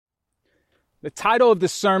The title of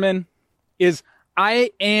this sermon is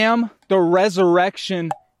I Am the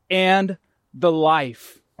Resurrection and the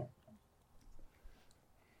Life.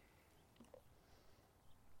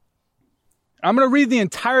 I'm going to read the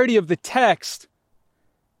entirety of the text.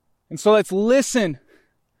 And so let's listen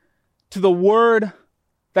to the word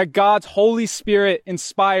that God's Holy Spirit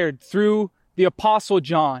inspired through the Apostle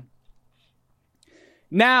John.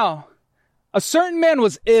 Now, a certain man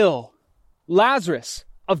was ill, Lazarus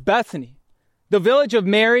of Bethany, the village of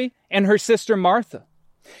Mary and her sister Martha.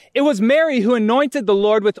 It was Mary who anointed the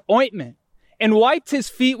Lord with ointment and wiped his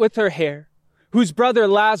feet with her hair, whose brother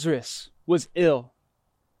Lazarus was ill.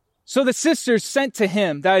 So the sisters sent to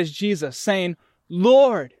him, that is Jesus, saying,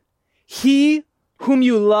 Lord, he whom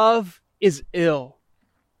you love is ill.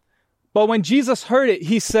 But when Jesus heard it,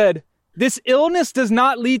 he said, this illness does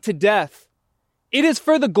not lead to death. It is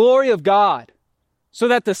for the glory of God, so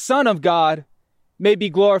that the Son of God may be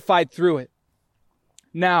glorified through it.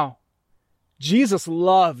 Now, Jesus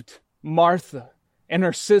loved Martha and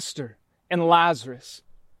her sister and Lazarus.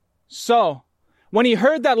 So, when he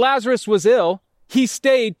heard that Lazarus was ill, he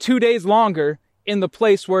stayed 2 days longer in the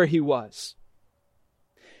place where he was.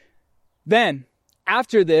 Then,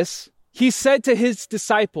 after this, he said to his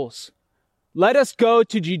disciples, let us go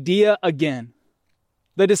to Judea again.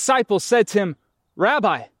 The disciples said to him,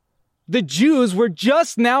 Rabbi, the Jews were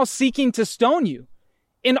just now seeking to stone you,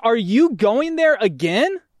 and are you going there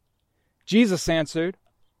again? Jesus answered,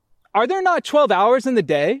 are there not 12 hours in the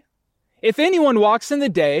day? If anyone walks in the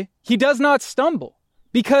day, he does not stumble,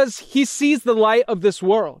 because he sees the light of this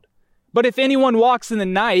world. But if anyone walks in the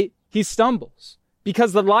night, he stumbles,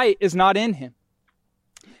 because the light is not in him.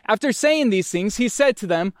 After saying these things, he said to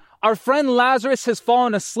them, our friend Lazarus has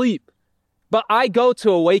fallen asleep, but I go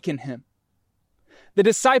to awaken him. The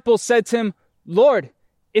disciples said to him, Lord,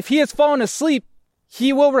 if he has fallen asleep,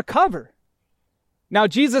 he will recover. Now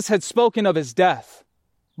Jesus had spoken of his death,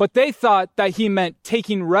 but they thought that he meant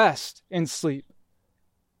taking rest in sleep.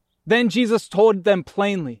 Then Jesus told them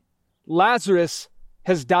plainly, Lazarus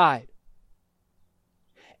has died.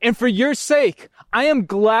 And for your sake, I am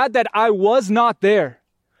glad that I was not there,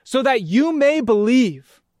 so that you may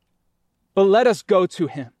believe. But let us go to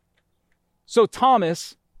him. So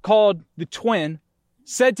Thomas, called the twin,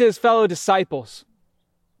 said to his fellow disciples,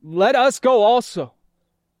 let us go also,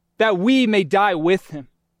 that we may die with him.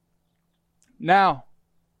 Now,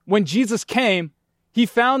 when Jesus came, he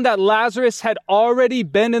found that Lazarus had already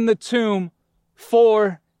been in the tomb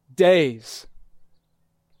 4 days.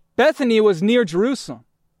 Bethany was near Jerusalem,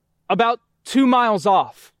 about 2 miles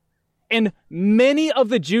off, and many of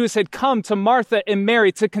the Jews had come to Martha and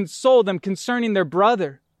Mary to console them concerning their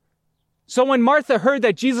brother. So when Martha heard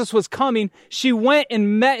that Jesus was coming, she went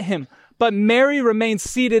and met him, but Mary remained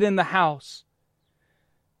seated in the house.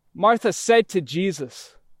 Martha said to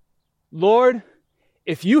Jesus, Lord,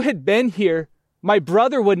 if you had been here, my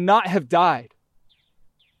brother would not have died.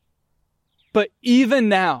 But even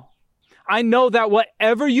now, I know that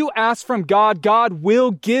whatever you ask from God, God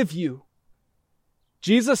will give you.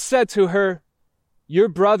 Jesus said to her, your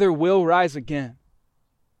brother will rise again.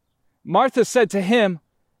 Martha said to him,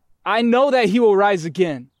 I know that he will rise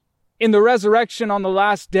again in the resurrection on the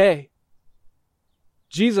last day.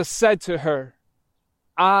 Jesus said to her,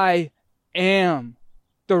 I am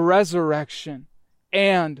the resurrection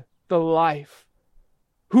and the life.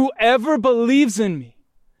 Whoever believes in me,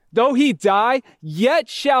 though he die, yet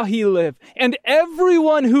shall he live. And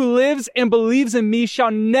everyone who lives and believes in me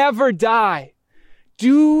shall never die.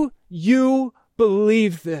 Do you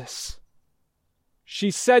believe this?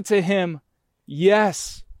 She said to him,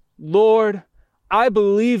 yes, Lord, I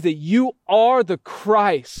believe that you are the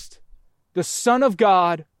Christ, the Son of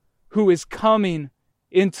God, who is coming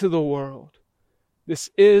into the world. This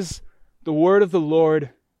is the word of the Lord.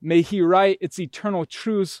 May he write its eternal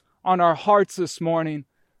truths on our hearts this morning.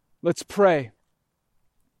 Let's pray.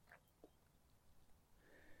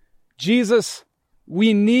 Jesus,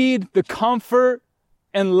 we need the comfort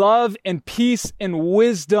and love and peace and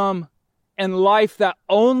wisdom and life that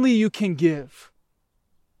only you can give.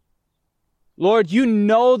 Lord, you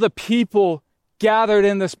know the people gathered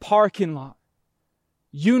in this parking lot.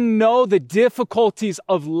 You know the difficulties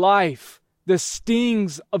of life, the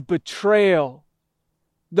stings of betrayal,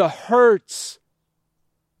 the hurts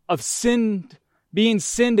of being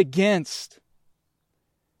sinned against.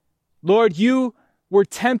 Lord, you were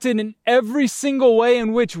tempted in every single way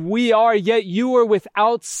in which we are, yet you were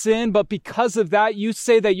without sin. But because of that, you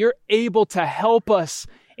say that you're able to help us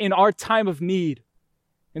in our time of need.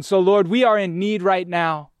 And so, Lord, we are in need right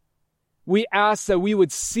now. We ask that we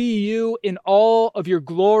would see you in all of your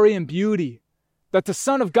glory and beauty, that the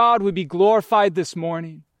Son of God would be glorified this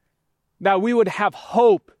morning, that we would have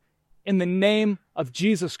hope in the name of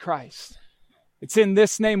Jesus Christ. It's in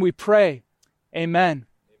this name we pray. Amen.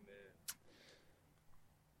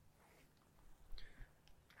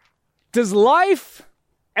 Does life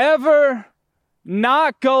ever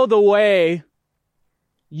not go the way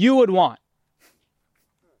you would want?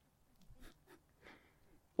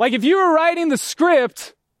 Like if you were writing the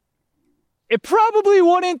script, it probably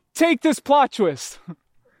wouldn't take this plot twist.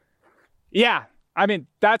 Yeah, I mean,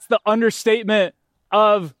 that's the understatement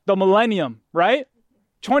of the millennium, right?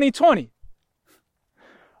 2020.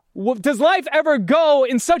 Does life ever go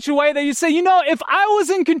in such a way that you say, you know, if I was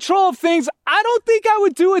in control of things, I don't think I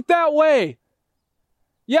would do it that way?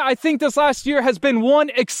 Yeah, I think this last year has been one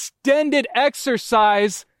extended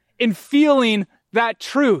exercise in feeling that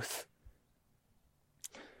truth.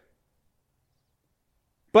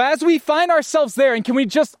 But as we find ourselves there, and can we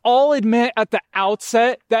just all admit at the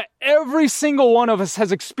outset that every single one of us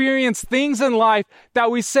has experienced things in life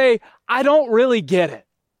that we say, I don't really get it.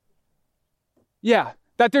 Yeah,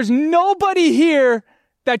 that there's nobody here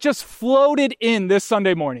that just floated in this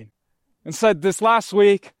Sunday morning and said this last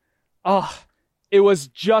week, it was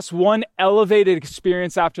just one elevated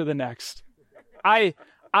experience after the next. I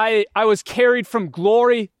was carried from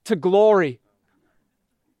glory to glory.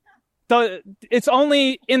 It's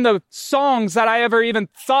only in the songs that I ever even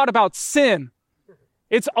thought about sin.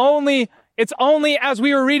 It's only as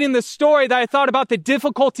we were reading this story that I thought about the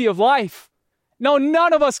difficulty of life. No,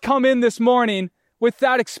 none of us come in this morning with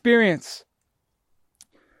that experience.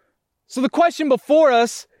 So the question before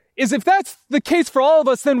us is, if that's the case for all of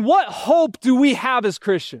us, then what hope do we have as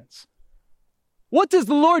Christians? What does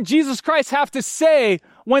the Lord Jesus Christ have to say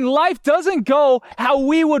when life doesn't go how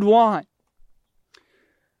we would want?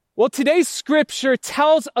 Well, today's scripture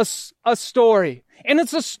tells us a story. And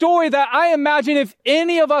it's a story that I imagine if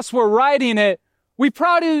any of us were writing it, we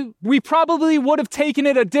probably would have taken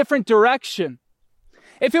it a different direction.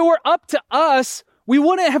 If it were up to us, we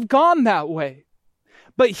wouldn't have gone that way.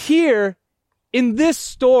 But here, in this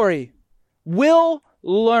story, we'll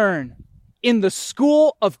learn in the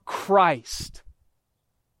school of Christ.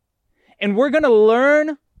 And we're going to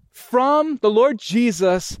learn from the Lord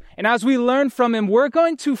Jesus, and as we learn from him, we're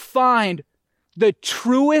going to find the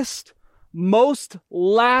truest, most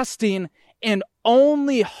lasting, and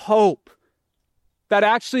only hope that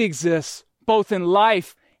actually exists both in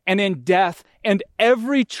life and in death and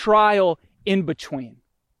every trial in between.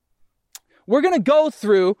 We're going to go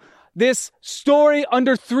through this story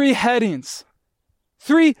under 3 headings.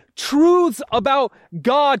 3 truths about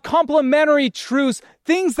God, complementary truths,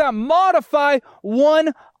 things that modify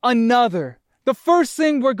one another. The first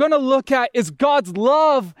thing we're going to look at is God's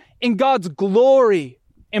love and God's glory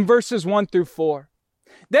in verses 1 through 4.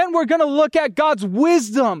 Then we're going to look at God's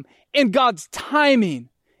wisdom and God's timing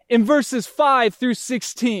in verses 5 through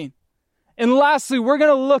 16. And lastly, we're going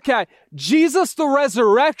to look at Jesus the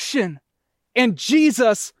resurrection and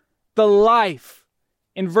Jesus the life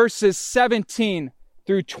in verses 17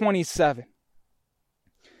 through 27.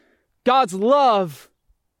 God's love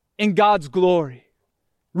and God's glory.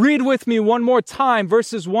 Read with me one more time,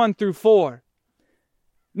 verses 1 through 4.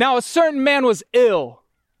 Now a certain man was ill,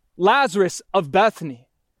 Lazarus of Bethany,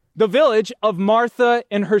 the village of Martha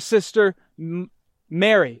and her sister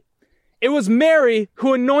Mary. It was Mary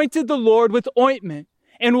who anointed the Lord with ointment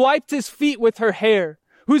and wiped his feet with her hair,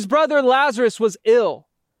 whose brother Lazarus was ill.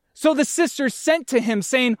 So the sisters sent to him,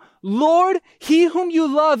 saying, Lord, he whom you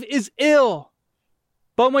love is ill.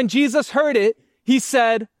 But when Jesus heard it, he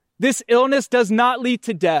said, this illness does not lead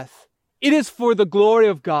to death. It is for the glory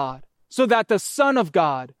of God, so that the Son of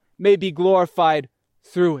God may be glorified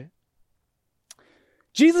through it.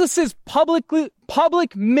 Jesus'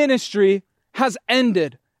 public ministry has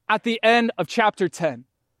ended at the end of chapter 10.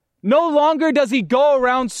 No longer does he go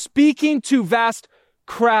around speaking to vast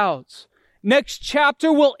crowds. Next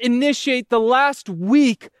chapter will initiate the last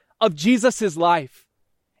week of Jesus' life.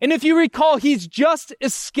 And if you recall, he's just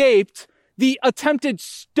escaped the attempted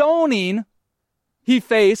stoning he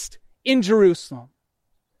faced in Jerusalem.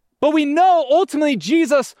 But we know ultimately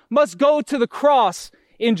Jesus must go to the cross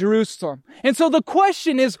in Jerusalem. And so the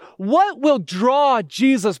question is, what will draw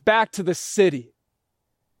Jesus back to the city?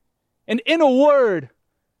 And in a word,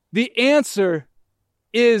 the answer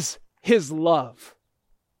is his love.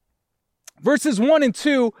 Verses 1 and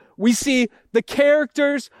 2, we see the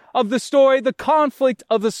characters of the story, the conflict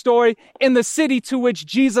of the story, and the city to which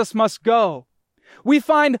Jesus must go. We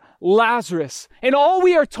find Lazarus, and all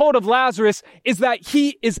we are told of Lazarus is that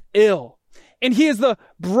he is ill. And he is the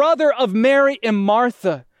brother of Mary and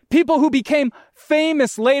Martha. People who became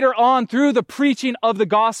famous later on through the preaching of the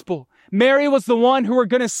gospel. Mary was the one who we're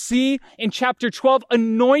going to see in chapter 12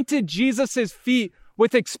 anointed Jesus' feet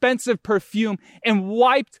with expensive perfume and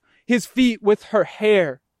wiped his feet with her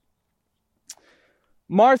hair.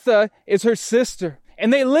 Martha is her sister,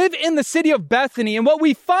 and they live in the city of Bethany. And what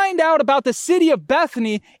we find out about the city of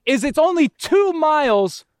Bethany is it's only 2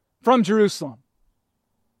 miles from Jerusalem.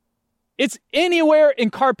 It's anywhere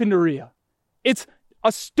in Carpinteria. It's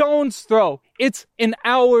a stone's throw. It's an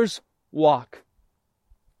hour's walk.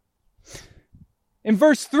 In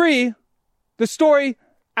verse 3, the story,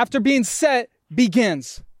 after being set,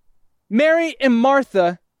 begins. Mary and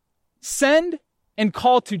Martha send and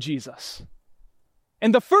call to Jesus.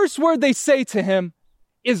 And the first word they say to him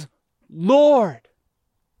is, Lord.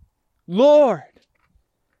 Lord.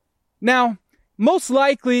 Now, most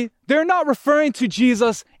likely, they're not referring to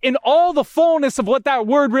Jesus in all the fullness of what that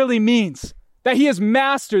word really means. That he is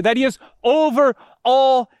master, that he is over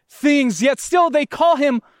all things, yet still they call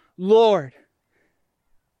him Lord.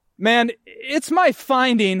 Man, it's my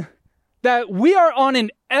finding that we are on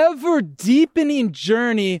an ever-deepening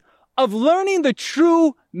journey of learning the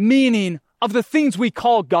true meaning of the things we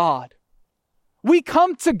call God. We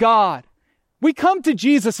come to God, we come to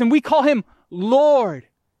Jesus, and we call him Lord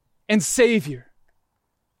and Savior.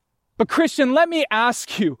 But Christian, let me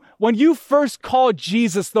ask you, when you first called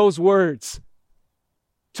Jesus those words,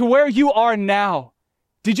 to where you are now,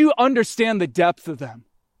 did you understand the depth of them?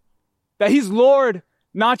 That he's Lord,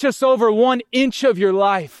 not just over 1 inch of your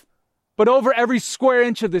life, but over every square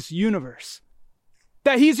inch of this universe.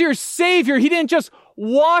 That he's your Savior. He didn't just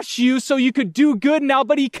wash you so you could do good now,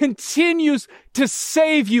 but he continues to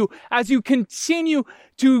save you as you continue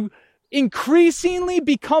to increasingly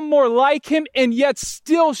become more like him and yet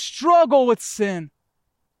still struggle with sin.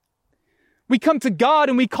 We come to God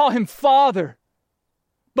and we call him Father.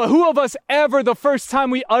 But who of us ever, the first time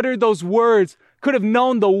we uttered those words, could have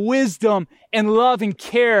known the wisdom and love and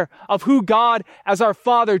care of who God as our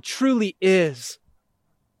Father truly is?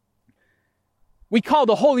 We call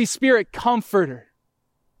the Holy Spirit Comforter.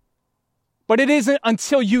 But it isn't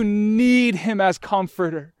until you need him as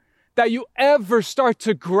Comforter that you ever start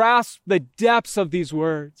to grasp the depths of these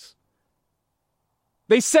words.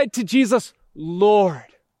 They said to Jesus, Lord.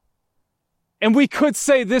 And we could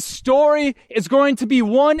say this story is going to be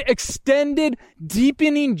one extended,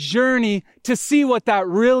 deepening journey to see what that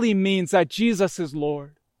really means, that Jesus is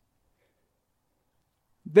Lord.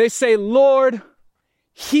 They say, Lord,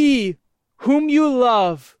 he whom you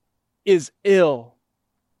love is ill.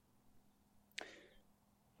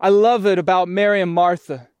 I love it about Mary and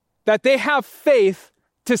Martha, that they have faith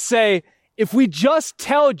to say, if we just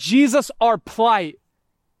tell Jesus our plight,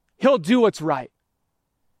 he'll do what's right.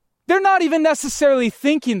 They're not even necessarily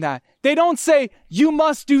thinking that. They don't say, you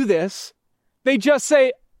must do this. They just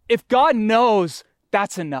say, if God knows,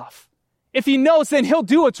 that's enough. If he knows, then he'll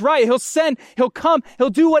do what's right. He'll send, he'll come, he'll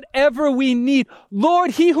do whatever we need.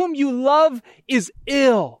 Lord, he whom you love is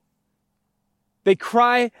ill. They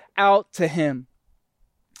cry out to him.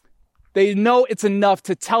 They know it's enough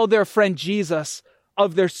to tell their friend Jesus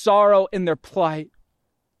of their sorrow and their plight.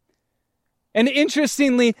 And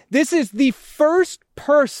interestingly, this is the first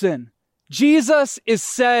person Jesus is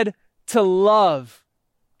said to love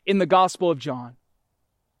in the Gospel of John.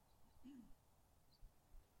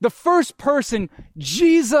 The first person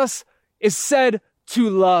Jesus is said to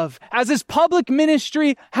love. As his public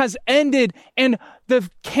ministry has ended and the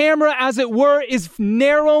camera, as it were, is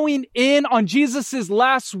narrowing in on Jesus'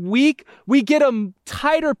 last week, we get a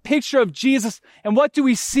tighter picture of Jesus. And what do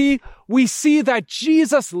we see? We see that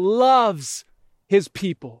Jesus loves his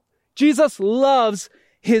people. Jesus loves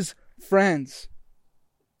his friends.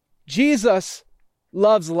 Jesus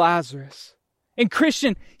loves Lazarus. And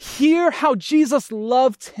Christian, hear how Jesus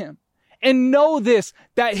loved him. And know this,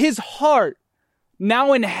 that his heart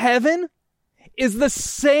now in heaven is the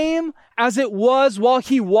same as it was while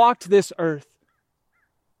he walked this earth.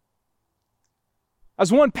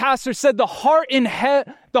 As one pastor said, the heart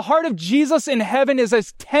of Jesus in heaven is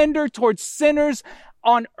as tender towards sinners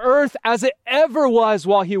on earth as it ever was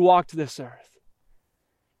while he walked this earth.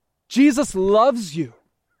 Jesus loves you.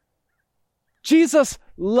 Jesus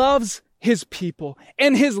loves his people,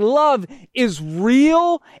 and his love is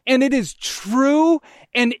real, and it is true,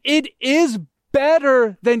 and it is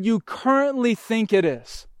better than you currently think it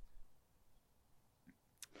is.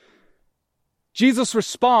 Jesus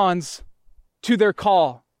responds to their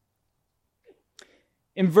call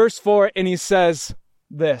in verse 4, and he says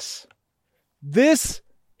this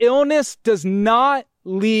illness does not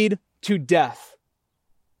lead to death.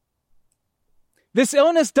 This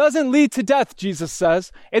illness doesn't lead to death, Jesus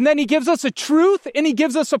says. And then he gives us a truth and he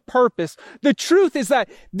gives us a purpose. The truth is that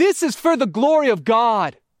this is for the glory of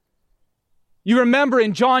God. You remember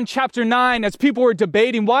in John chapter 9, as people were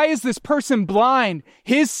debating, why is this person blind?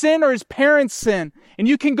 His sin or his parents' sin? And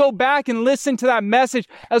you can go back and listen to that message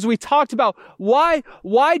as we talked about why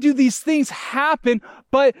do these things happen?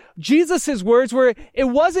 But Jesus' words were, it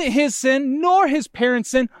wasn't his sin nor his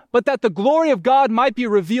parents' sin, but that the glory of God might be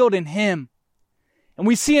revealed in him. And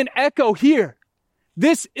we see an echo here.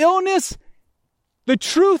 This illness, the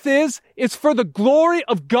truth is, it's for the glory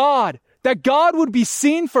of God, that God would be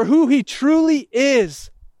seen for who he truly is.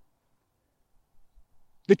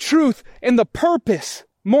 The truth and the purpose,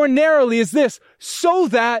 more narrowly, is this, so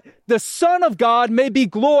that the Son of God may be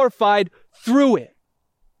glorified through it.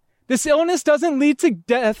 This illness doesn't lead to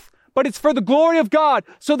death, but it's for the glory of God,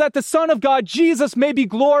 so that the Son of God, Jesus, may be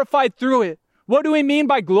glorified through it. What do we mean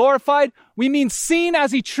by glorified? We mean seen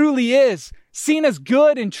as he truly is, seen as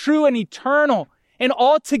good and true and eternal and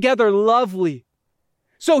altogether lovely.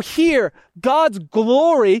 So here, God's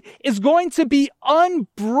glory is going to be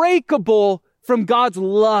unbreakable from God's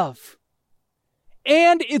love.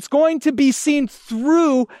 And it's going to be seen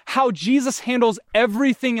through how Jesus handles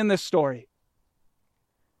everything in this story.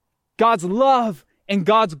 God's love and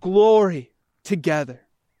God's glory together.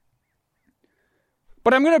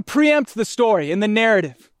 But I'm going to preempt the story and the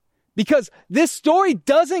narrative because this story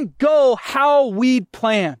doesn't go how we'd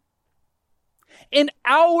plan. In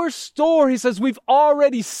our stories, as we've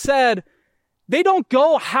already said, they don't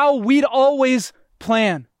go how we'd always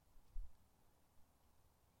plan.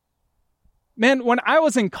 Man, when I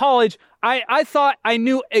was in college, I thought I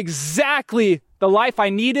knew exactly the life I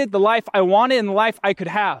needed, the life I wanted, and the life I could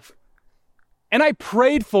have. And I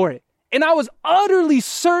prayed for it. And I was utterly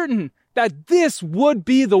certain that this would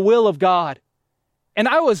be the will of God. And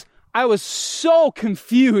I was so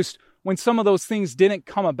confused when some of those things didn't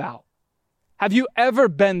come about. Have you ever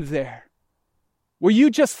been there where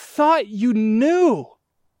you just thought you knew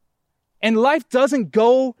and life doesn't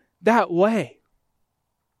go that way?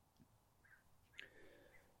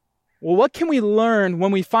 Well, what can we learn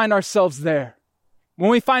when we find ourselves there?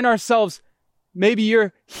 When we find ourselves, maybe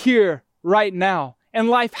you're here right now and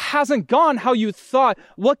life hasn't gone how you thought.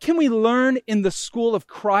 What can we learn in the school of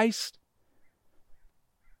Christ?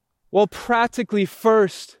 Well, practically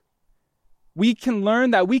first, we can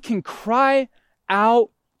learn that we can cry out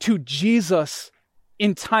to Jesus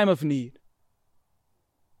in time of need.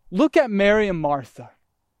 Look at Mary and Martha.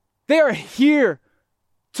 They are here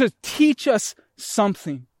to teach us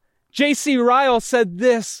something. J.C. Ryle said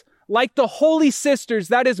this, like the holy sisters,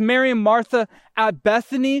 that is Mary and Martha at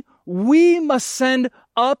Bethany, we must send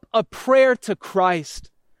up a prayer to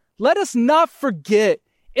Christ. Let us not forget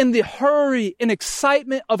in the hurry and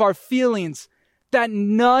excitement of our feelings that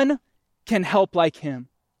none can help like him,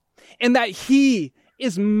 and that he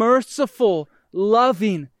is merciful,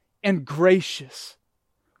 loving, and gracious.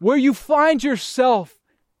 Where you find yourself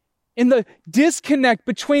in the disconnect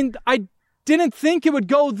between, I didn't think it would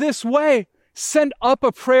go this way, send up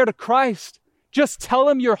a prayer to Christ. Just tell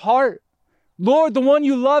him your heart. Lord, the one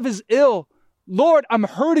you love is ill. Lord, I'm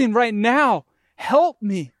hurting right now. Help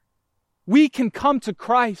me. We can come to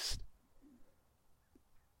Christ.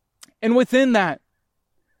 And within that,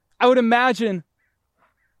 I would imagine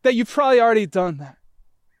that you've probably already done that.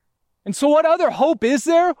 And so what other hope is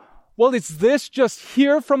there? Well, it's this, just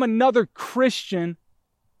hear from another Christian,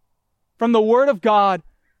 from the Word of God,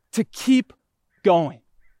 to keep going.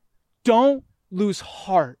 Don't lose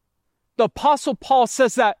heart. The Apostle Paul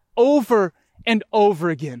says that over and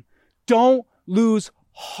over again. Don't lose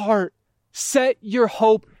heart. Set your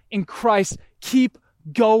hope in Christ. Keep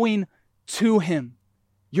going to him.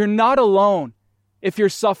 You're not alone if you're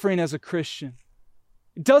suffering as a Christian.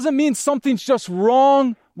 It doesn't mean something's just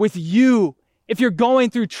wrong with you. If you're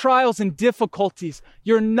going through trials and difficulties,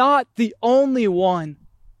 you're not the only one.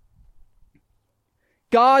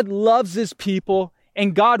 God loves his people,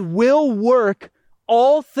 and God will work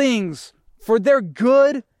all things for their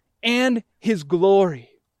good and his glory.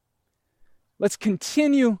 Let's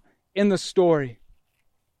continue in the story.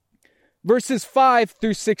 Verses 5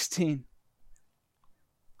 through 16.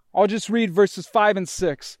 I'll just read verses 5 and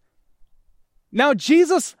 6. Now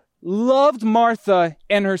Jesus loved Martha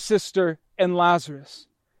and her sister and Lazarus.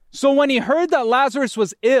 So when he heard that Lazarus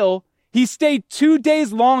was ill, he stayed 2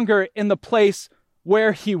 days longer in the place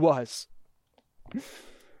where he was.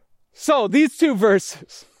 So these two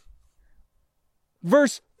verses.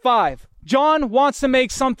 Verse 5. John wants to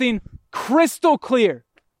make something crystal clear.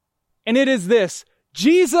 And it is this.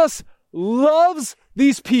 Jesus loves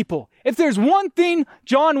these people. If there's one thing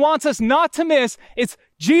John wants us not to miss, it's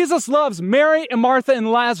Jesus loves Mary and Martha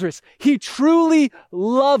and Lazarus. He truly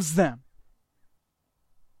loves them.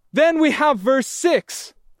 Then we have verse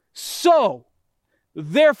 6. So,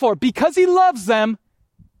 therefore, because he loves them,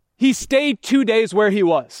 he stayed 2 days where he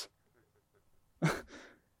was.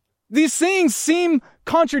 These things seem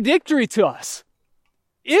contradictory to us.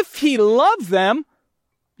 If he loved them,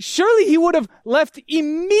 surely he would have left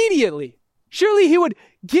immediately. Surely he would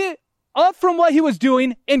get up from what he was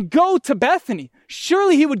doing and go to Bethany.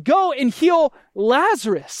 Surely he would go and heal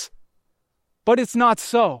Lazarus. But it's not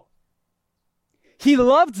so. He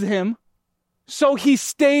loved him, so he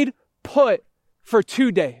stayed put for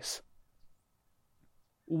 2 days.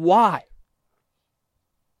 Why?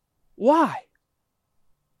 Why?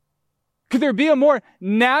 Could there be a more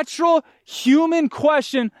natural human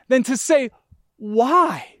question than to say,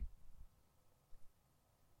 why?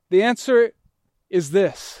 The answer is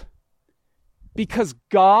this. Because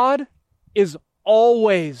God is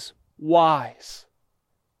always wise.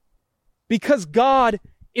 Because God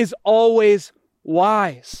is always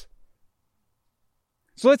wise.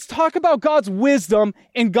 So let's talk about God's wisdom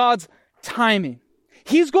and God's timing.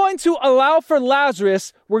 He's going to allow for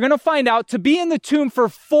Lazarus, we're going to find out, to be in the tomb for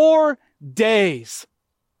 4 days.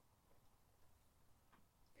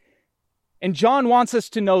 And John wants us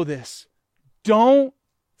to know this. Don't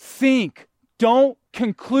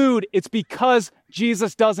conclude it's because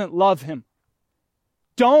Jesus doesn't love him.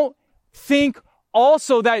 Don't think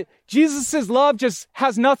also that Jesus' love just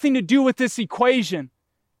has nothing to do with this equation.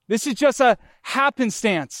 This is just a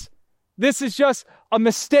happenstance. This is just a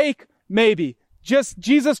mistake, maybe. Just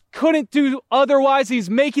Jesus couldn't do otherwise. He's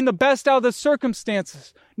making the best out of the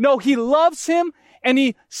circumstances. No, he loves him and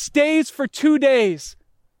he stays for 2 days.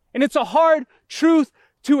 And it's a hard truth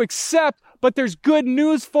to accept, but there's good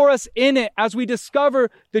news for us in it as we discover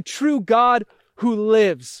the true God who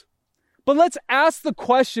lives. But let's ask the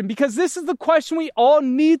question, because this is the question we all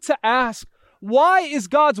need to ask. Why is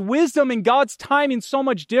God's wisdom and God's timing so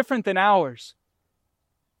much different than ours?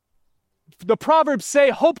 The Proverbs say,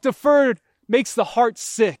 hope deferred makes the heart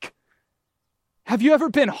sick. Have you ever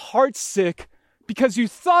been heart sick because you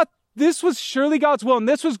thought this was surely God's will and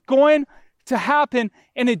this was going to happen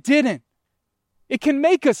and it didn't? It can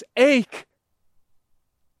make us ache.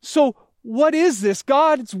 So what is this?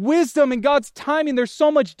 God's wisdom and God's timing, they're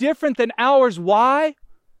so much different than ours. Why?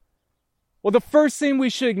 Well, the first thing we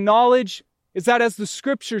should acknowledge is that, as the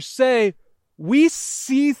scriptures say, we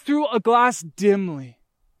see through a glass dimly.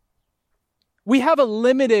 We have a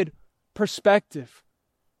limited perspective.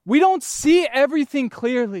 We don't see everything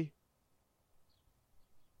clearly.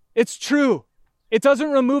 It's true. It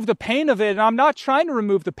doesn't remove the pain of it, and I'm not trying to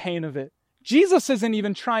remove the pain of it. Jesus isn't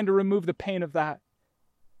even trying to remove the pain of that.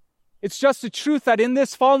 It's just the truth that in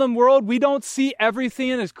this fallen world, we don't see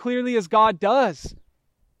everything as clearly as God does.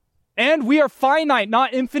 And we are finite,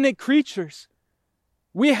 not infinite creatures.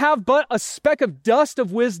 We have but a speck of dust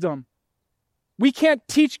of wisdom. We can't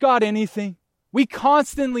teach God anything. We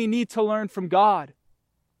constantly need to learn from God.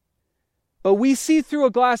 But we see through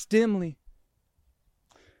a glass dimly.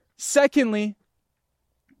 Secondly,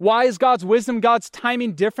 why is God's wisdom, God's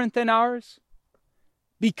timing different than ours?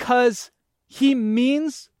 Because he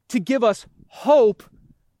means to give us hope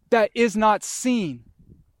that is not seen.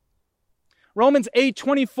 Romans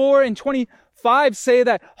 8:24 and 25 say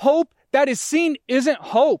that hope that is seen isn't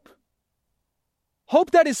hope.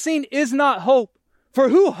 Hope that is seen is not hope. For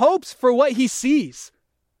who hopes for what he sees?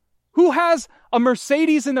 Who has a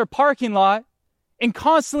Mercedes in their parking lot and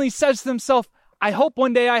constantly says to themselves, I hope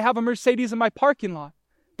one day I have a Mercedes in my parking lot?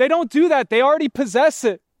 They don't do that. They already possess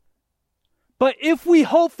it. But if we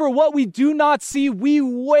hope for what we do not see, we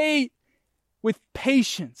wait with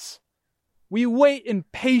patience. We wait in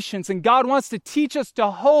patience. And God wants to teach us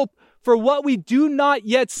to hope for what we do not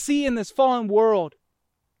yet see in this fallen world.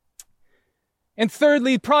 And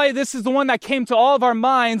thirdly, probably this is the one that came to all of our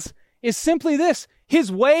minds, is simply this.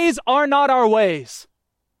 His ways are not our ways.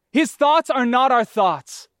 His thoughts are not our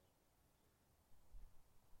thoughts.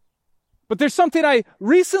 But there's something I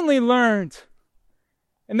recently learned,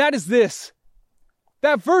 and that is this.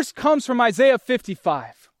 That verse comes from Isaiah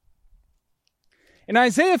 55. And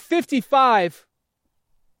Isaiah 55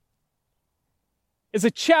 is a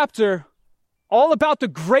chapter all about the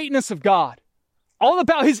greatness of God, all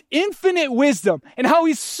about his infinite wisdom and how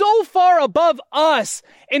he's so far above us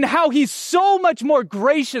and how he's so much more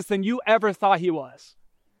gracious than you ever thought he was.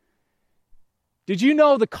 Did you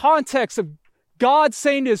know the context of God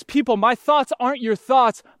saying to his people, my thoughts aren't your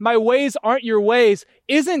thoughts, my ways aren't your ways,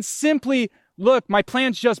 isn't simply, look, my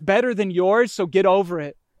plan's just better than yours, so get over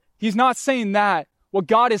it. He's not saying that. what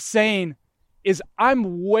God is saying is,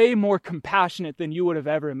 I'm way more compassionate than you would have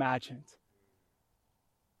ever imagined.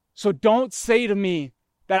 So don't say to me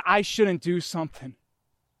that I shouldn't do something.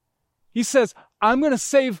 He says, I'm going to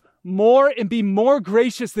save more and be more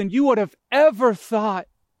gracious than you would have ever thought.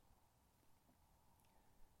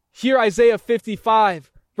 Here, Isaiah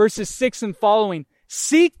 55, verses 6 and following.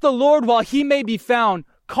 Seek the Lord while he may be found.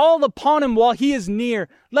 Call upon him while he is near.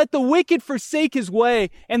 Let the wicked forsake his way,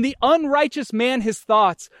 and the unrighteous man his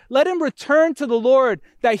thoughts. Let him return to the Lord,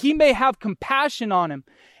 that he may have compassion on him,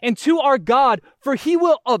 and to our God, for he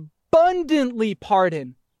will abundantly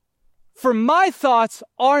pardon. For my thoughts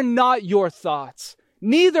are not your thoughts,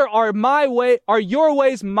 neither are your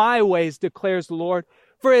ways my ways, declares the Lord.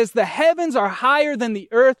 For as the heavens are higher than the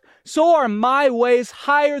earth, so are my ways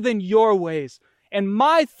higher than your ways, and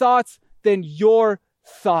my thoughts than your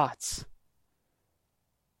thoughts.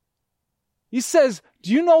 He says,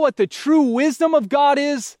 do you know what the true wisdom of God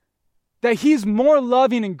is? That he's more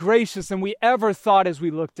loving and gracious than we ever thought as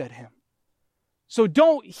we looked at him. So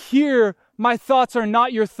don't hear my thoughts are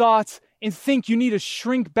not your thoughts and think you need to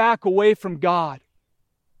shrink back away from God.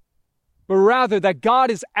 But rather that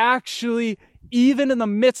God is actually, even in the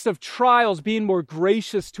midst of trials, being more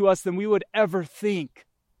gracious to us than we would ever think.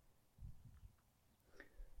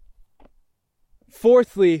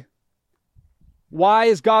 Fourthly, why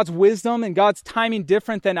is God's wisdom and God's timing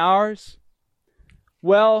different than ours?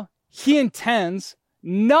 Well, he intends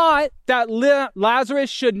not that Lazarus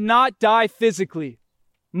should not die physically,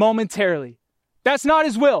 momentarily. That's not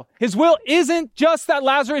his will. His will isn't just that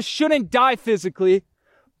Lazarus shouldn't die physically,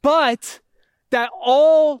 but that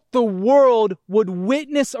all the world would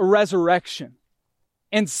witness a resurrection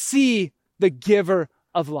and see the giver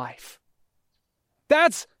of life.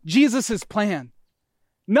 That's Jesus' plan.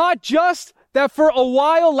 Not just that for a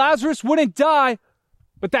while Lazarus wouldn't die,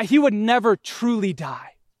 but that he would never truly die.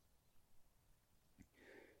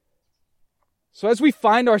 So as we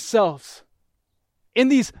find ourselves in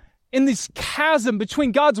this chasm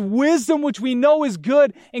between God's wisdom, which we know is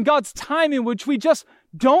good, and God's timing, which we just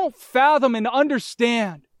don't fathom and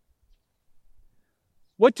understand,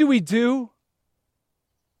 what do?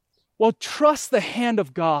 Well, trust the hand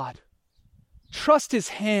of God. Trust his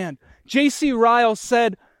hand. J.C. Ryle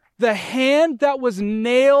said, the hand that was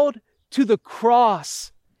nailed to the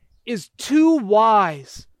cross is too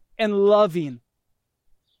wise and loving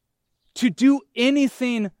to do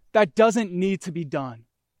anything that doesn't need to be done,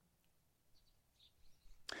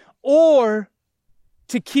 or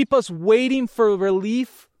to keep us waiting for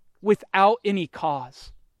relief without any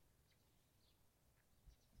cause.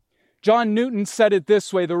 John Newton said it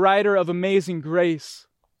this way, the writer of Amazing Grace.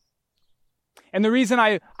 And the reason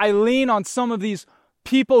I lean on some of these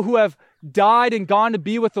people who have died and gone to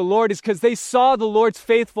be with the Lord is because they saw the Lord's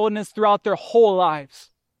faithfulness throughout their whole lives.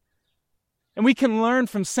 And we can learn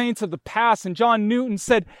from saints of the past. And John Newton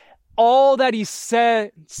said, all that he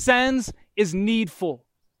sends is needful.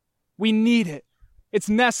 We need it. It's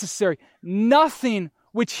necessary. Nothing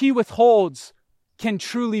which he withholds can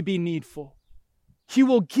truly be needful. He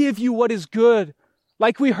will give you what is good.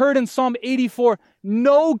 Like we heard in Psalm 84,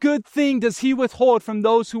 no good thing does he withhold from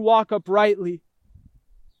those who walk uprightly.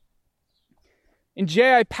 And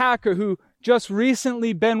J.I. Packer, who just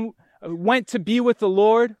recently went to be with the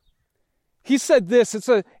Lord, he said this,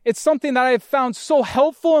 it's something that I have found so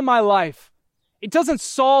helpful in my life. It doesn't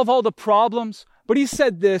solve all the problems, but he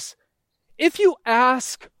said this, if you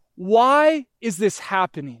ask, why is this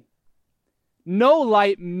happening? No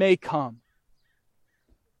light may come.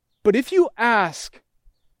 But if you ask,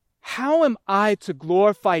 how am I to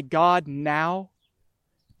glorify God now?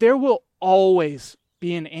 There will always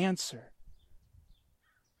be an answer.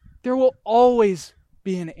 There will always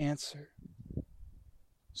be an answer.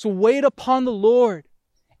 So wait upon the Lord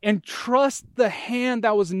and trust the hand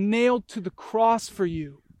that was nailed to the cross for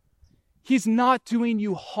you. He's not doing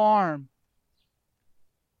you harm.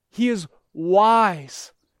 He is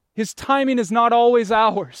wise. His timing is not always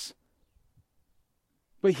ours.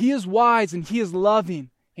 But he is wise and he is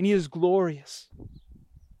loving and he is glorious.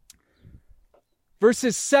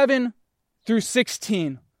 Verses 7 through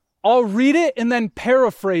 16. I'll read it and then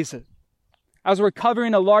paraphrase it as we're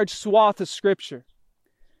covering a large swath of Scripture.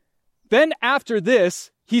 Then after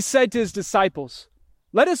this, he said to his disciples,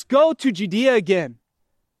 let us go to Judea again.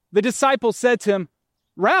 The disciples said to him,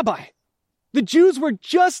 Rabbi, the Jews were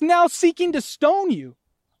just now seeking to stone you.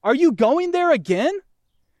 Are you going there again?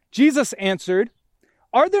 Jesus answered,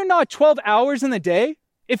 are there not 12 hours in the day?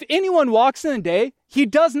 If anyone walks in the day, he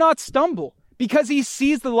does not stumble, because he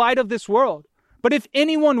sees the light of this world. But if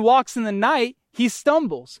anyone walks in the night, he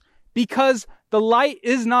stumbles, because the light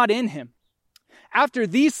is not in him. After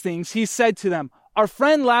these things, he said to them, "Our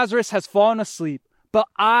friend Lazarus has fallen asleep, but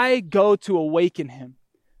I go to awaken him."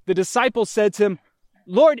 The disciples said to him,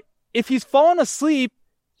 "Lord, if he's fallen asleep,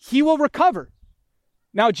 he will recover."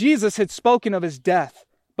 Now Jesus had spoken of his death,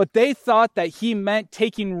 but they thought that he meant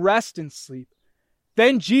taking rest in sleep.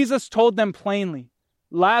 Then Jesus told them plainly,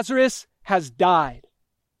 "Lazarus has died.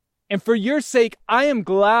 And for your sake, I am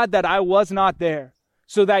glad that I was not there,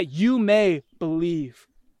 so that you may believe.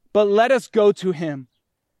 But let us go to him."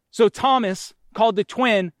 So Thomas, called the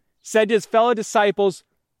twin, said to his fellow disciples,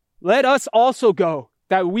 "Let us also go,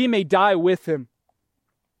 that we may die with him."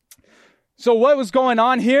 So what was going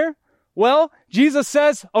on here? Well, Jesus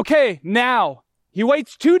says, okay, now. He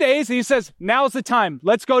waits 2 days and he says, now's the time.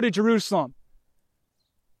 Let's go to Jerusalem.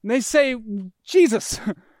 And they say, "Jesus,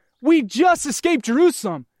 we just escaped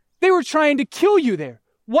Jerusalem. They were trying to kill you there.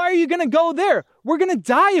 Why are you going to go there? We're going to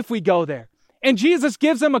die if we go there." And Jesus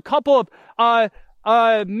gives them a couple of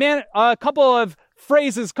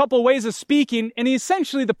phrases, couple of ways of speaking. And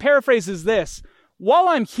essentially the paraphrase is this: while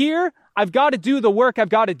I'm here, I've got to do the work I've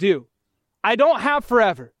got to do. I don't have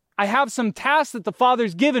forever. I have some tasks that the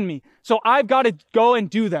Father's given me, so I've got to go and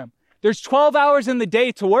do them. There's 12 hours in the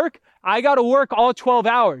day to work. I got to work all 12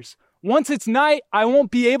 hours. Once it's night, I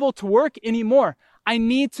won't be able to work anymore. I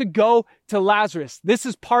need to go to Lazarus. This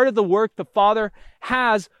is part of the work the Father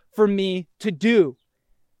has for me to do.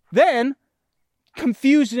 Then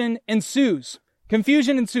confusion ensues.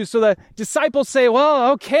 So the disciples say,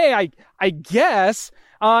 well, okay, I guess.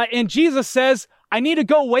 And Jesus says, I need to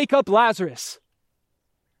go wake up Lazarus.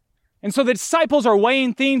 And so the disciples are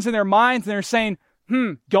weighing things in their minds and they're saying,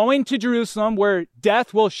 going to Jerusalem where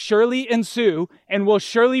death will surely ensue and will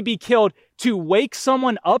surely be killed to wake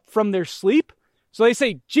someone up from their sleep? So they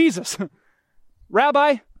say, Jesus,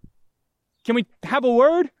 Rabbi, can we have a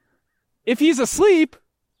word? If he's asleep,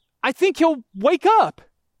 I think he'll wake up.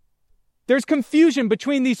 There's confusion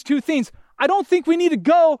between these two things. I don't think we need to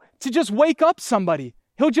go to just wake up somebody.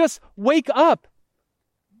 He'll just wake up.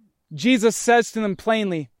 Jesus says to them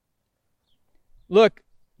plainly, look,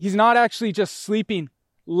 he's not actually just sleeping.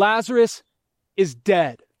 Lazarus is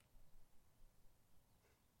dead.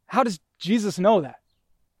 How does Jesus know that?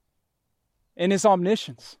 In his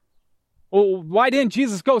omniscience. Well, why didn't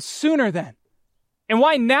Jesus go sooner then? And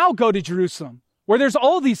why now go to Jerusalem, where there's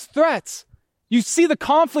all these threats? You see the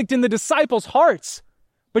conflict in the disciples' hearts.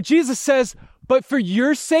 But Jesus says, but for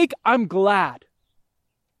your sake, I'm glad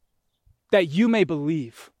that you may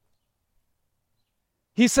believe.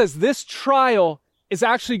 He says this trial is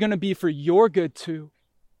actually going to be for your good too.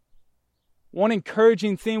 One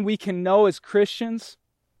encouraging thing we can know as Christians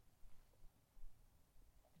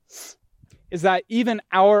is that even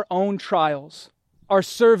our own trials are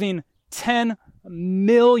serving 10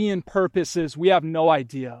 million purposes we have no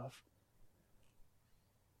idea of.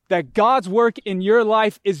 That God's work in your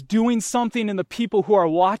life is doing something in the people who are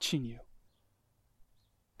watching you.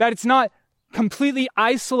 That it's not completely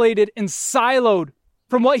isolated and siloed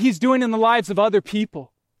from what he's doing in the lives of other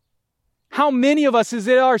people. How many of us is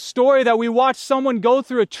it our story that we watch someone go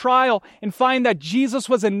through a trial and find that Jesus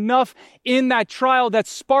was enough in that trial that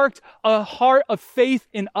sparked a heart of faith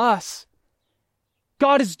in us?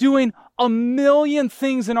 God is doing a million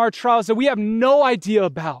things in our trials that we have no idea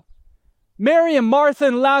about. Mary and Martha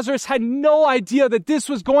and Lazarus had no idea that this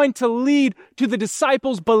was going to lead to the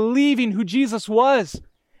disciples believing who Jesus was. It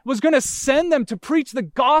was going to send them to preach the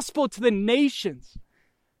gospel to the nations.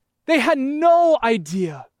 They had no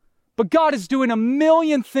idea. But God is doing a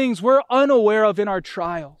million things we're unaware of in our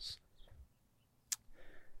trials.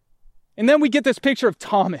 And then we get this picture of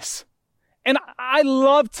Thomas. And I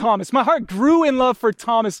love Thomas. My heart grew in love for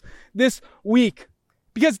Thomas this week.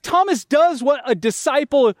 Because Thomas does what a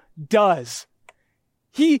disciple does.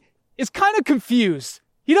 He is kind of confused.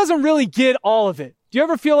 He doesn't really get all of it. Do you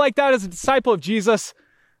ever feel like that as a disciple of Jesus?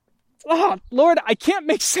 Oh, Lord, I can't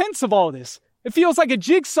make sense of all this. It feels like a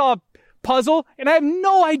jigsaw puzzle, and I have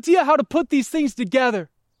no idea how to put these things together.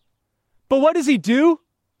 But what does he do?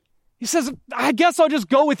 He says, I guess I'll just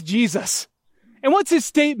go with Jesus. And what's his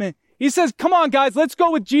statement? He says, come on, guys, let's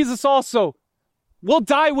go with Jesus also. We'll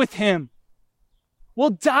die with him.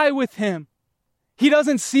 We'll die with him. He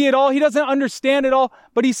doesn't see it all. He doesn't understand it all.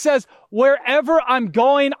 But he says, wherever I'm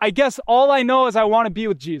going, I guess all I know is I want to be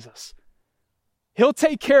with Jesus. He'll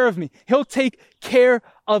take care of me. He'll take care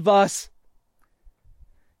of us.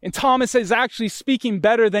 And Thomas is actually speaking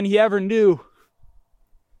better than he ever knew.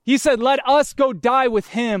 He said, let us go die with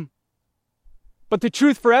him. But the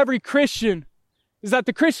truth for every Christian is that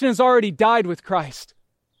the Christian has already died with Christ.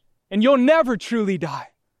 And you'll never truly die.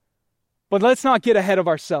 But let's not get ahead of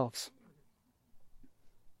ourselves.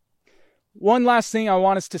 One last thing I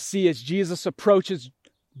want us to see as Jesus approaches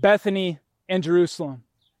Bethany and Jerusalem.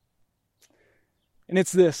 And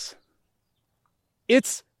it's this.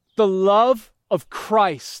 It's the love of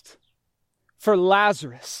Christ for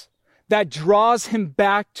Lazarus that draws him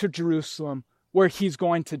back to Jerusalem where he's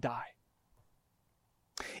going to die.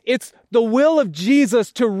 It's the will of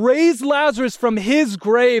Jesus to raise Lazarus from his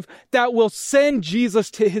grave that will send Jesus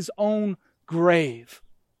to his own grave.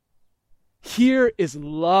 Here is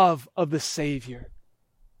love of the Savior.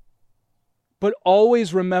 But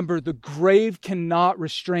always remember, the grave cannot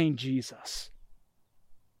restrain Jesus.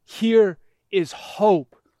 Here is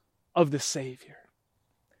hope of the Savior.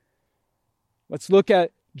 Let's look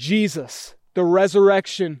at Jesus, the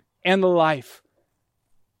resurrection and the life.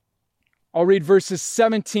 I'll read verses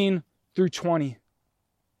 17 through 20.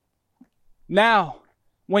 Now,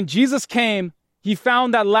 when Jesus came, he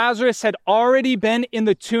found that Lazarus had already been in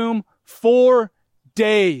the tomb 4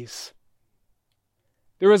 days.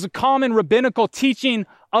 There was a common rabbinical teaching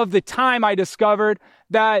of the time, I discovered,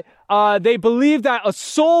 that they believed that a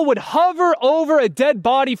soul would hover over a dead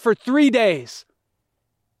body for 3 days.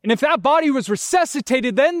 And if that body was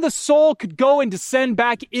resuscitated, then the soul could go and descend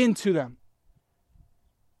back into them.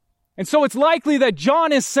 And so it's likely that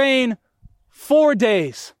John is saying 4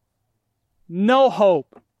 days. No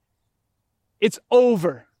hope. It's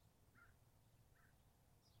over.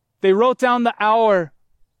 They wrote down the hour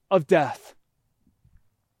of death.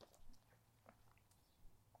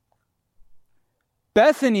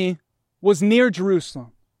 Bethany was near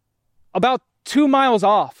Jerusalem, about 2 miles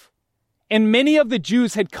off. And many of the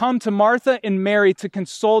Jews had come to Martha and Mary to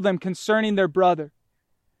console them concerning their brother.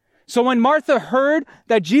 So when Martha heard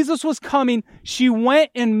that Jesus was coming, she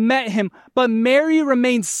went and met him, but Mary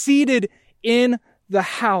remained seated in the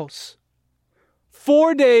house.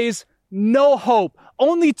 4 days, no hope,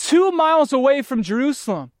 only 2 miles away from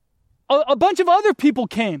Jerusalem. A bunch of other people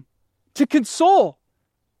came to console.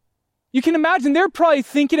 You can imagine they're probably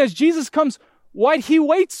thinking as Jesus comes, why'd he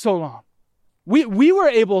wait so long? We were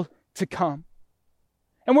able to come.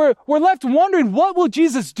 And we're left wondering, what will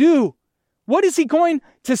Jesus do? What is he going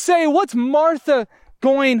to say? What's Martha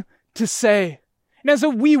going to say? And as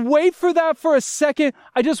we wait for that for a second,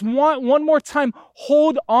 I just want one more time,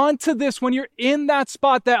 hold on to this when you're in that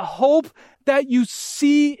spot. That hope that you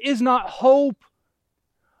see is not hope.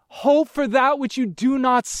 Hope for that which you do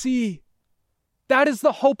not see. That is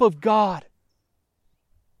the hope of God.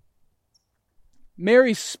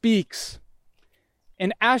 Mary speaks.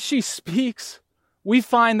 And as she speaks, we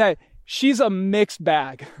find that she's a mixed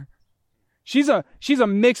bag. She's a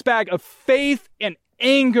mixed bag of faith and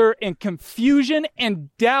anger and confusion and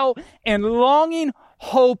doubt and longing,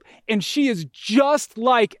 hope, and she is just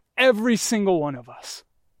like every single one of us.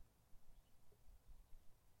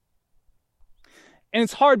 And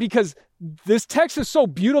it's hard because this text is so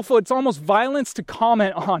beautiful, it's almost violence to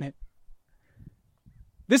comment on it.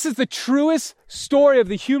 This is the truest story of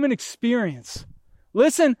the human experience.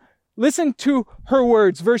 Listen to her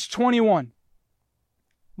words, verse 21.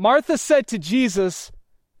 Martha said to Jesus,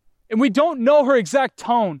 and we don't know her exact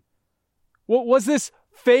tone. Was this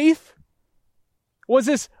faith? Was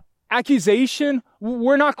this accusation?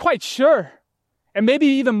 We're not quite sure. And maybe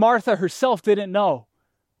even Martha herself didn't know.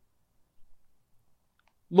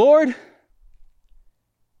 Lord,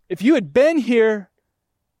 if you had been here,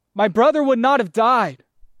 my brother would not have died.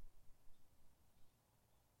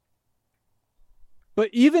 But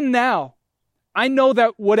even now, I know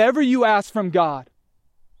that whatever you ask from God,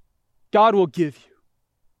 God will give you.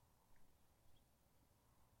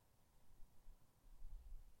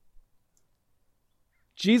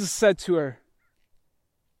 Jesus said to her,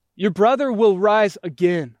 your brother will rise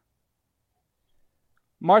again.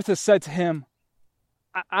 Martha said to him,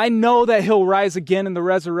 I know that he'll rise again in the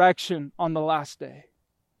resurrection on the last day.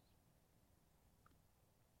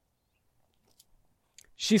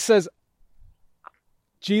 She says,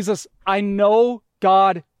 Jesus, I know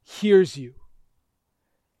God hears you.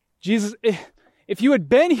 Jesus, if you had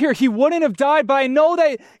been here, he wouldn't have died, but I know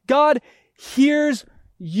that God hears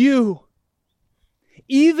you.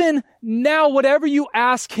 Even now, whatever you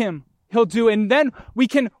ask him, he'll do. And then we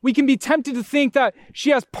can be tempted to think that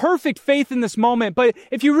she has perfect faith in this moment. But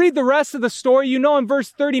if you read the rest of the story, you know in verse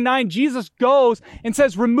 39, Jesus goes and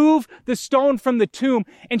says, remove the stone from the tomb.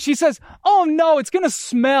 And she says, oh no, it's going to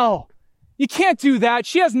smell. You can't do that.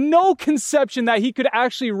 She has no conception that he could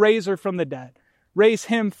actually raise him from the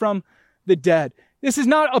dead. This is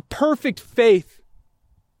not a perfect faith.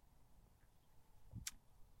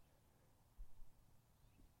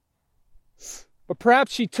 But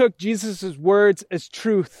perhaps she took Jesus' words as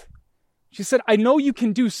truth. She said, I know you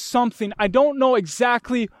can do something. I don't know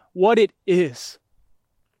exactly what it is.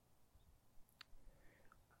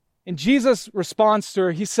 And Jesus responds to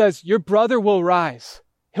her. He says, your brother will rise.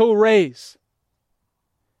 He'll raise.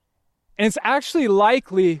 And it's actually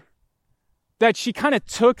likely that she kind of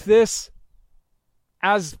took this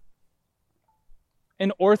as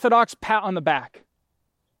an orthodox pat on the back.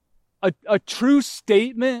 A true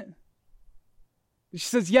statement. She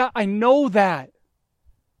says, yeah, I know that.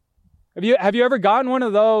 Have you ever gotten one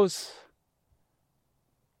of those?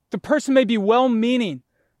 The person may be well-meaning,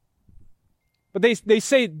 but they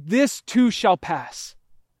say, this too shall pass.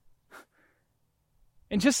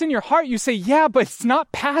 And just in your heart, you say, yeah, but it's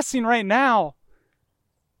not passing right now.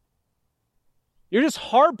 You're just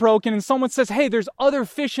heartbroken and someone says, hey, there's other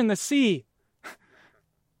fish in the sea.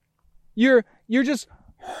 You're just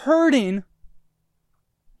hurting.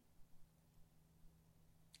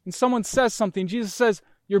 And someone says something. Jesus says,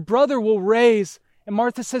 your brother will raise. And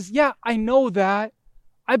Martha says, yeah, I know that.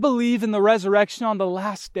 I believe in the resurrection on the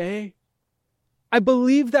last day. I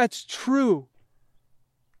believe that's true.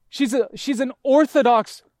 She's an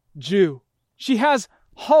Orthodox Jew. She has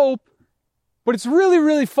hope, but it's really,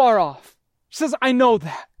 really far off. She says, I know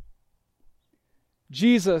that.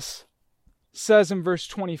 Jesus says in verse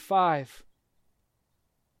 25,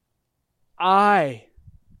 I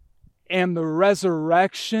am the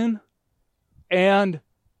resurrection and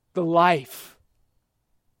the life.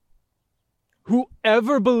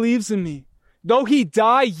 Whoever believes in me, though he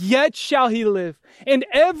die, yet shall he live. And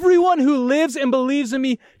everyone who lives and believes in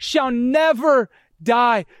me shall never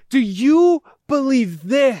die. Do you believe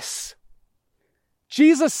this?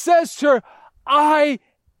 Jesus says to her, I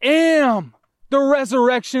am the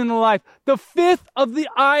resurrection and the life. The fifth of the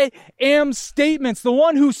I am statements. The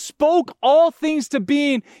one who spoke all things to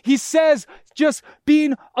being. He says, just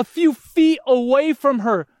being a few feet away from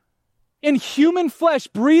her, in human flesh,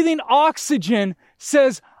 breathing oxygen,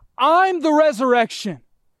 says, I'm the resurrection.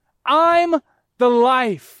 I'm the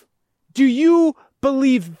life. Do you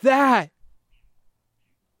believe that?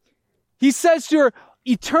 He says to her,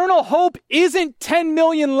 eternal hope isn't 10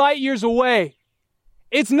 million light years away.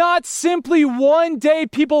 It's not simply one day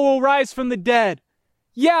people will rise from the dead.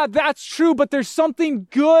 Yeah, that's true, but there's something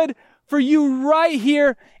good for you right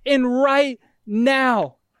here and right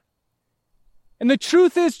now. And the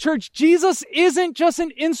truth is, church, Jesus isn't just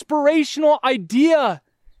an inspirational idea.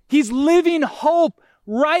 He's living hope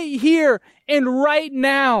right here and right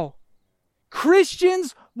now.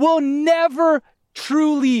 Christians will never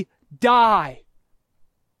truly die.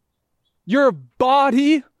 Your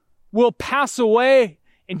body will pass away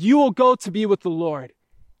and you will go to be with the Lord.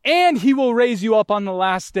 And He will raise you up on the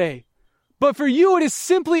last day. But for you, it is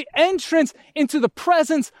simply entrance into the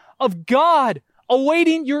presence of God,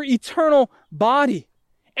 awaiting your eternal body.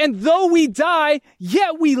 And though we die,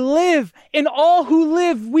 yet we live. And all who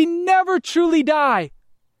live, we never truly die.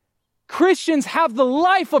 Christians have the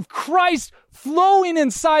life of Christ flowing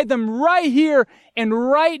inside them right here and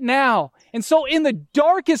right now. And so in the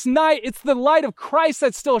darkest night, it's the light of Christ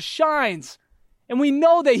that still shines. And we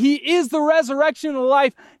know that He is the resurrection and the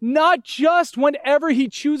life, not just whenever He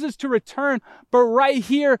chooses to return, but right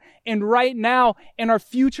here and right now. And our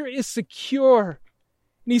future is secure.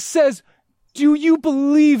 And He says, do you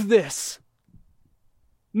believe this?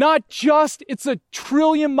 Not just it's 1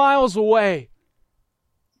 trillion miles away,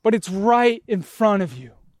 but it's right in front of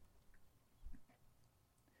you.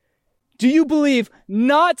 Do you believe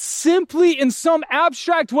not simply in some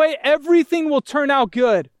abstract way everything will turn out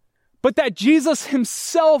good, but that Jesus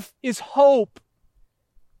Himself is hope?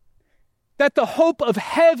 That the hope of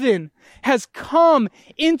heaven has come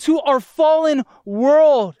into our fallen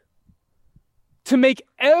world to make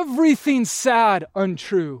everything sad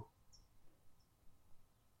untrue.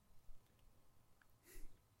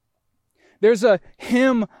 There's a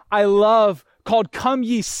hymn I love called Come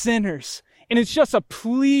Ye Sinners, and it's just a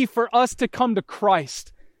plea for us to come to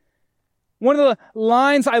Christ. One of the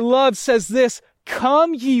lines I love says this,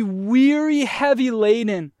 come ye weary, heavy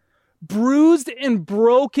laden, bruised and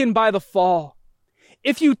broken by the fall.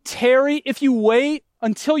 If you tarry, if you wait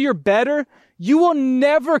until you're better, you will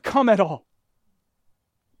never come at all.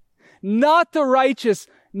 Not the righteous,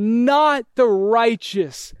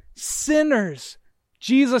 sinners,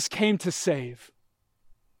 Jesus came to save.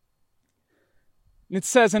 And it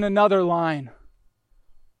says in another line,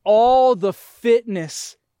 all the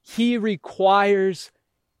fitness He requires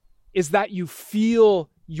is that you feel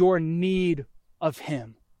your need of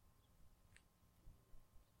Him.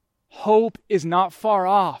 Hope is not far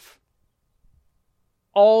off.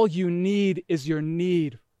 All you need is your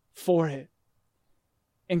need for it.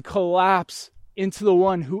 And collapse into the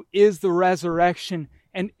one who is the resurrection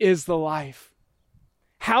and is the life.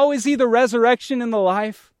 How is he the resurrection and the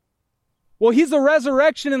life? Well, he's the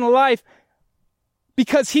resurrection and the life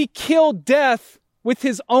because he killed death with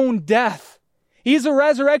his own death. He's the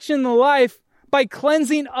resurrection and the life by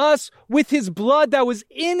cleansing us with his blood that was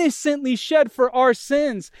innocently shed for our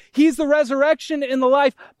sins. He's the resurrection and the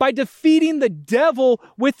life by defeating the devil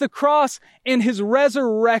with the cross and his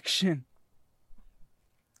resurrection.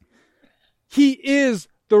 He is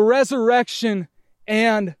the resurrection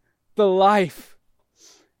and the life.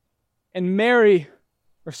 And Martha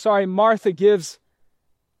gives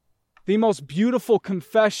the most beautiful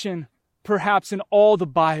confession perhaps in all the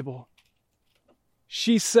Bible.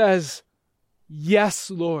 She says, "Yes,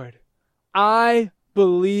 Lord, I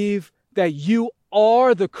believe that you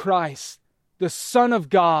are the Christ, the Son of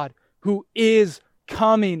God, who is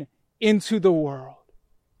coming into the world."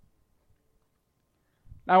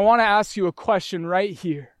 Now, I want to ask you a question right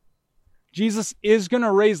here. Jesus is going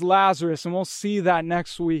to raise Lazarus, and we'll see that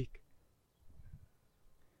next week.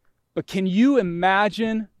 But can you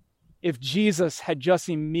imagine if Jesus had just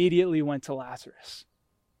immediately went to Lazarus?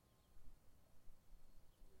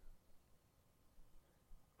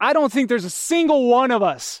 I don't think there's a single one of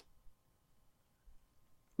us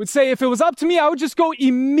would say, if it was up to me, I would just go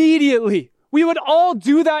immediately. We would all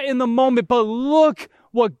do that in the moment, but look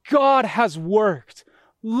what God has worked.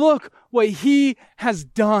 Look what he has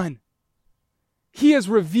done. He has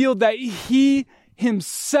revealed that he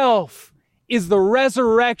himself is the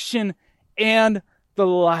resurrection and the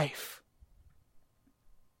life.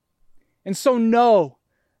 And so know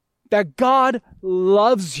that God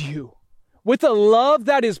loves you with a love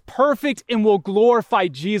that is perfect and will glorify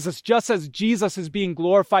Jesus, just as Jesus is being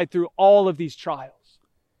glorified through all of these trials.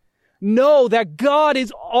 Know that God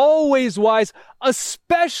is always wise,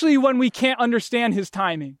 especially when we can't understand his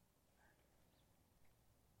timing.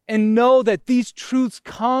 And know that these truths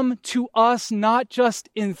come to us not just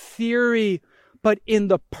in theory, but in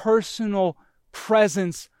the personal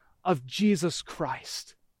presence of Jesus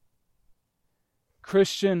Christ.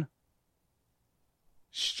 Christian,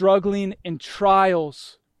 struggling in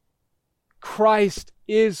trials, Christ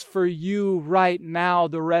is for you right now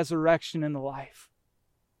the resurrection and the life.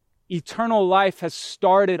 Eternal life has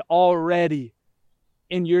started already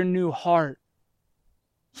in your new heart.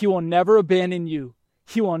 He will never abandon you.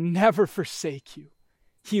 He will never forsake you.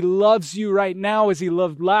 He loves you right now as he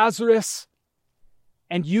loved Lazarus.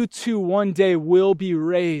 And you too one day will be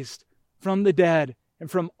raised from the dead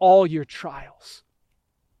and from all your trials.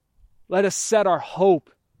 Let us set our hope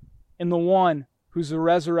in the one who's the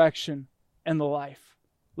resurrection and the life.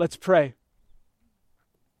 Let's pray.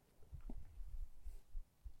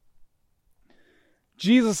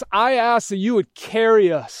 Jesus, I ask that you would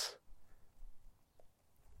carry us.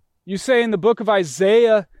 You say in the book of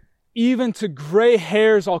Isaiah, even to gray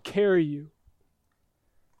hairs I'll carry you.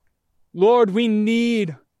 Lord, we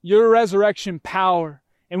need your resurrection power,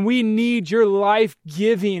 and we need your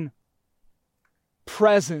life-giving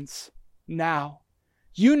presence now.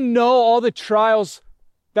 You know all the trials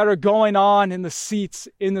that are going on in the seats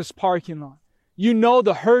in this parking lot. You know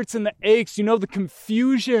the hurts and the aches. You know the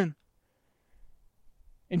confusion.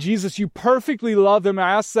 And Jesus, you perfectly love them.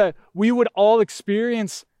 I ask that we would all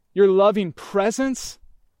experience your loving presence,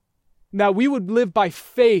 and that we would live by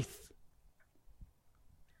faith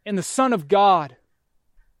in the Son of God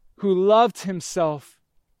who loved himself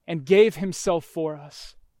and gave himself for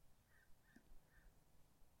us.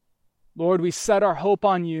 Lord, we set our hope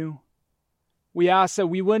on you. We ask that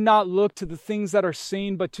we would not look to the things that are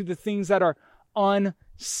seen, but to the things that are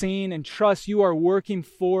unseen, and trust you are working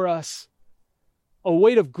for us a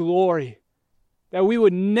weight of glory that we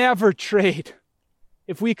would never trade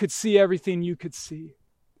if we could see everything you could see.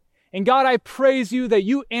 And God, I praise you that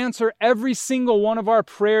you answer every single one of our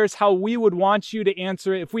prayers how we would want you to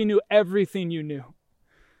answer it if we knew everything you knew.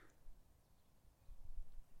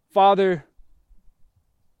 Father,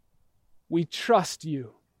 we trust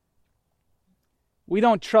you. We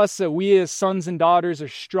don't trust that we as sons and daughters are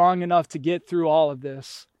strong enough to get through all of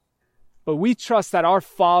this. But we trust that our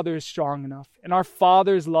Father is strong enough, and our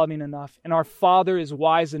Father is loving enough, and our Father is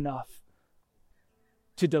wise enough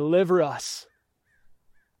to deliver us.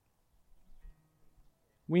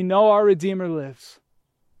 We know our Redeemer lives.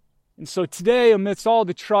 And so today, amidst all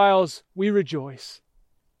the trials, we rejoice.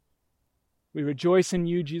 We rejoice in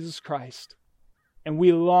you, Jesus Christ, and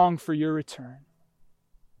we long for your return.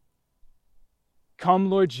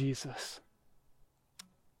 Come, Lord Jesus.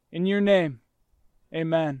 In your name,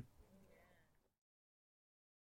 amen.